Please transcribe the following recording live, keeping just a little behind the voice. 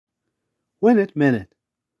Win it minute.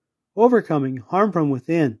 Overcoming harm from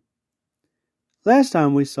within. Last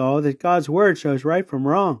time we saw that God's Word shows right from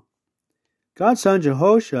wrong. God's son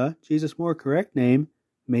Jehoshua, Jesus' more correct name,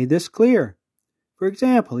 made this clear. For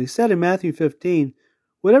example, he said in Matthew 15,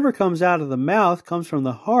 "Whatever comes out of the mouth comes from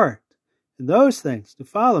the heart, and those things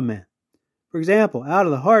defile a man." For example, out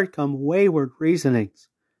of the heart come wayward reasonings,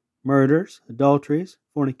 murders, adulteries,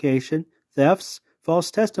 fornication, thefts, false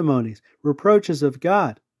testimonies, reproaches of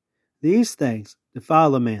God. These things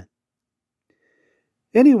defile a man.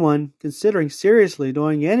 Anyone considering seriously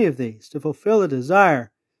doing any of these to fulfill a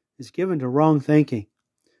desire is given to wrong thinking.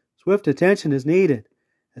 Swift attention is needed,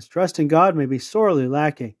 as trust in God may be sorely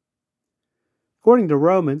lacking. According to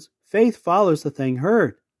Romans, faith follows the thing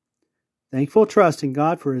heard. Thankful trust in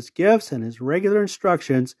God for His gifts and His regular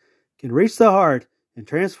instructions can reach the heart and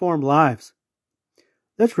transform lives.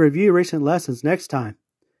 Let's review recent lessons next time.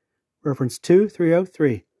 Reference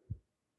 2.303.